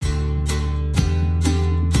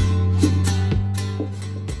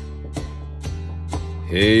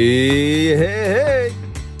Hey.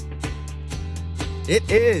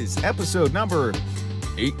 It is episode number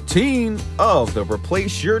 18 of the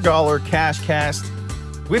Replace Your Dollar Cash Cast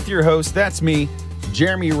with your host, that's me,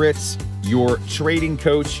 Jeremy Ritz, your trading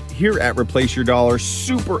coach here at Replace Your Dollar.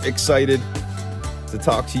 Super excited to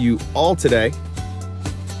talk to you all today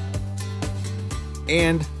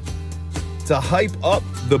and to hype up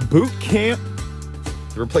the boot camp,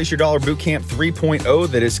 the Replace Your Dollar Boot Camp 3.0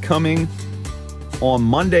 that is coming on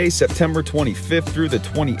Monday, September 25th through the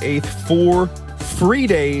 28th. 4 free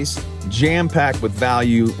days, jam-packed with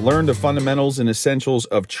value. Learn the fundamentals and essentials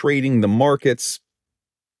of trading the markets.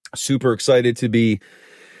 Super excited to be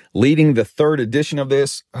leading the 3rd edition of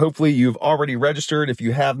this. Hopefully you've already registered. If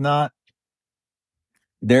you have not,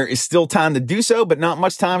 there is still time to do so, but not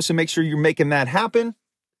much time, so make sure you're making that happen.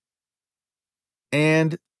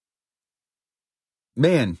 And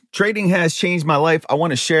man, trading has changed my life. I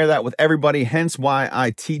want to share that with everybody, hence why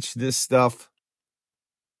I teach this stuff.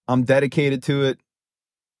 I'm dedicated to it.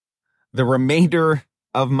 The remainder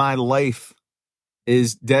of my life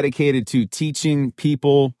is dedicated to teaching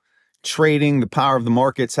people trading, the power of the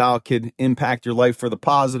markets, how it could impact your life for the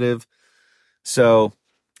positive. So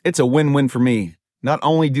it's a win-win for me. Not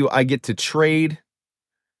only do I get to trade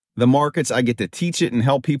the markets, I get to teach it and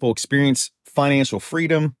help people experience financial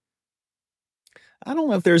freedom. I don't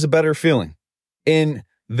know if there's a better feeling in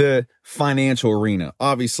the financial arena.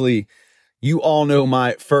 Obviously, you all know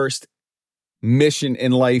my first mission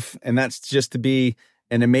in life, and that's just to be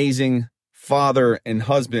an amazing father and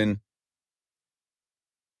husband.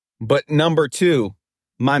 But number 2,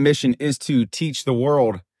 my mission is to teach the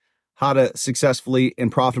world how to successfully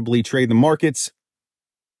and profitably trade the markets.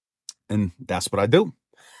 And that's what I do.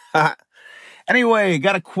 Anyway,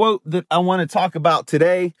 got a quote that I want to talk about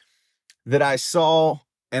today that I saw,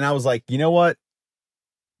 and I was like, you know what,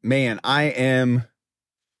 man, I'm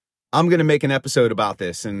going to make an episode about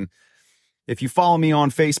this. And if you follow me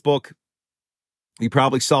on Facebook, you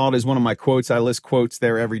probably saw it as one of my quotes. I list quotes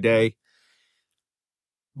there every day.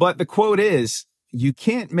 But the quote is, you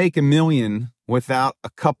can't make a million without a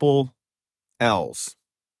couple L's.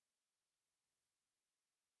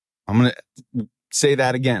 I'm going to say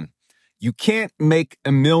that again. You can't make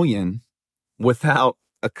a million without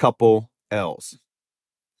a couple L's.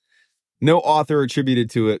 No author attributed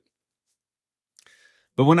to it.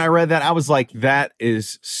 But when I read that, I was like, that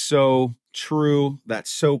is so true. That's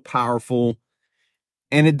so powerful.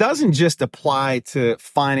 And it doesn't just apply to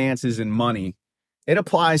finances and money. It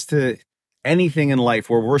applies to anything in life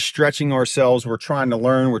where we're stretching ourselves, we're trying to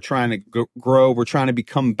learn, we're trying to grow, we're trying to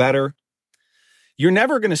become better. You're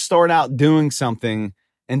never going to start out doing something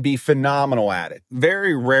and be phenomenal at it.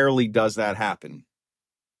 Very rarely does that happen.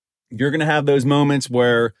 You're going to have those moments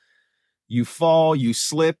where you fall, you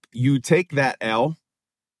slip, you take that L,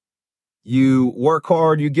 you work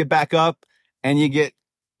hard, you get back up, and you get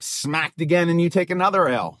smacked again and you take another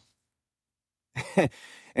L.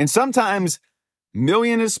 And sometimes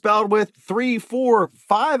million is spelled with 3, 4,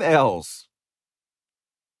 5 L's.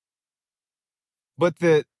 But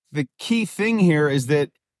the key thing here is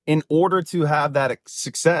that in order to have that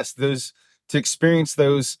success, to experience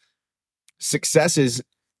those successes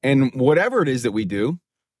and whatever it is that we do,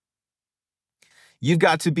 you've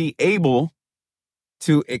got to be able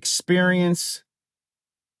to experience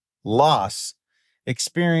loss,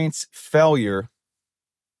 experience failure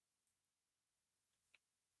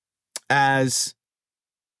as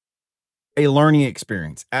a learning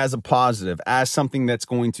experience, as a positive, as something that's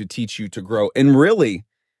going to teach you to grow. And really,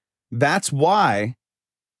 that's why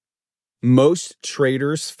most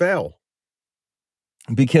traders fail.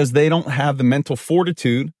 Because they don't have the mental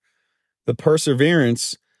fortitude, the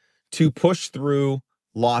perseverance to push through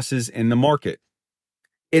losses in the market.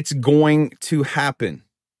 It's going to happen.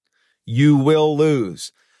 You will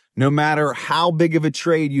lose. No matter how big of a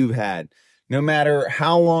trade you've had, no matter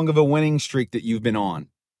how long of a winning streak that you've been on,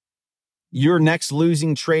 your next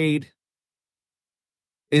losing trade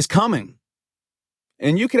is coming.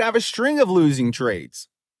 And you could have a string of losing trades.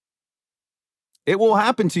 It will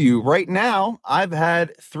happen to you. Right now, I've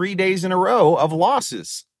had 3 days in a row of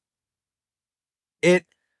losses. It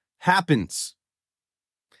happens.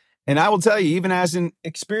 And I will tell you, even as an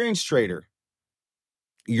experienced trader,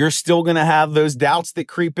 you're still going to have those doubts that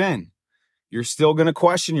creep in. You're still going to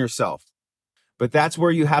question yourself. But that's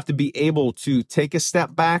where you have to be able to take a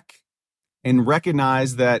step back and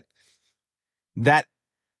recognize that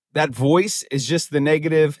voice is just the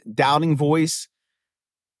negative, doubting voice.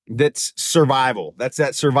 That's survival. That's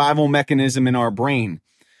that survival mechanism in our brain.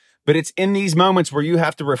 But it's in these moments where you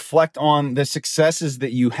have to reflect on the successes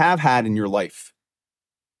that you have had in your life.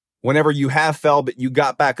 Whenever you have fell, but you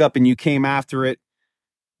got back up and you came after it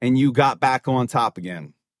and you got back on top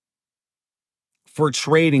again. For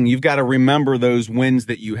trading, you've got to remember those wins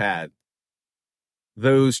that you had.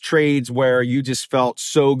 Those trades where you just felt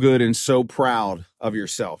so good and so proud of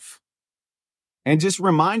yourself. And just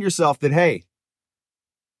remind yourself that, hey,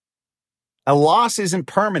 a loss isn't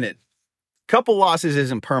permanent. A couple losses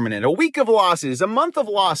isn't permanent. A week of losses, a month of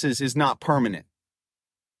losses is not permanent.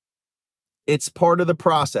 It's part of the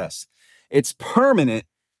process. It's permanent.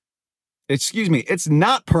 It's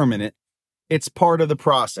not permanent. It's part of the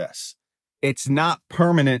process. It's not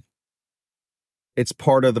permanent. It's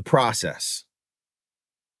part of the process.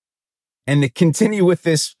 And to continue with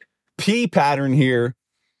this P pattern here,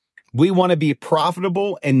 we want to be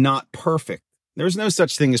profitable and not perfect. There's no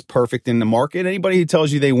such thing as perfect in the market. Anybody who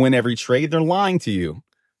tells you they win every trade, they're lying to you.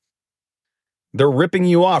 They're ripping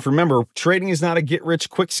you off. Remember, trading is not a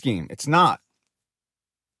get-rich-quick scheme. It's not.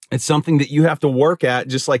 It's something that you have to work at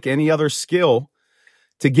just like any other skill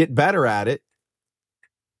to get better at it.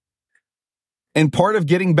 And part of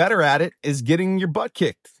getting better at it is getting your butt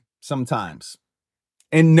kicked sometimes.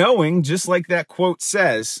 And knowing, just like that quote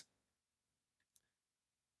says,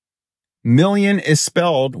 million is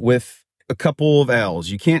spelled with a couple of L's.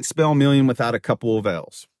 You can't spell million without a couple of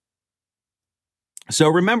L's. So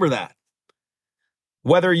remember that.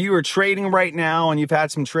 Whether you are trading right now and you've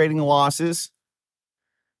had some trading losses,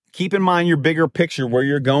 keep in mind your bigger picture, where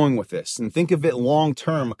you're going with this. And think of it long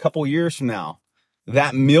term, a couple years from now.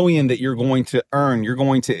 That million that you're going to earn, you're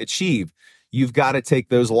going to achieve, you've got to take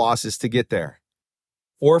those losses to get there.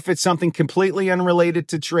 Or if it's something completely unrelated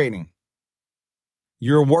to trading,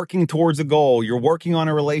 you're working towards a goal, you're working on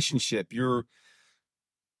a relationship, you're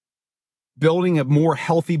building a more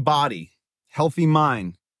healthy body, healthy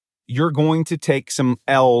mind, you're going to take some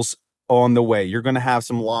L's on the way. You're going to have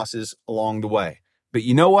some losses along the way. But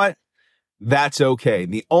you know what? That's okay.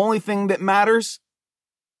 The only thing that matters,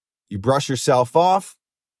 you brush yourself off,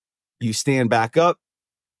 you stand back up,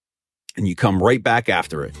 and you come right back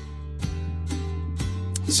after it.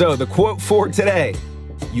 So the quote for today,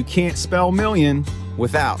 you can't spell million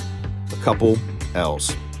without a couple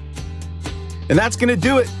L's. And that's going to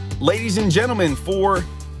do it, ladies and gentlemen, for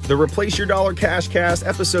the Replace Your Dollar Cash Cast,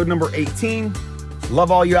 episode number 18.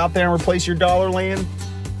 Love all you out there in Replace Your Dollar land.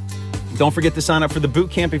 Don't forget to sign up for the boot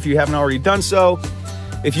camp if you haven't already done so.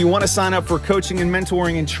 If you want to sign up for coaching and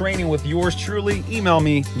mentoring and training with yours truly, email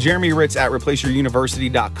me,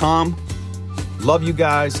 jeremyritz@replaceyouruniversity.com. Love you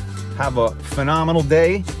guys. Have a phenomenal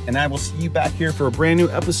day, and I will see you back here for a brand new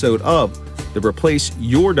episode of the Replace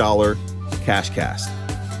Your Dollar Cash Cast.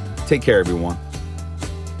 Take care, everyone.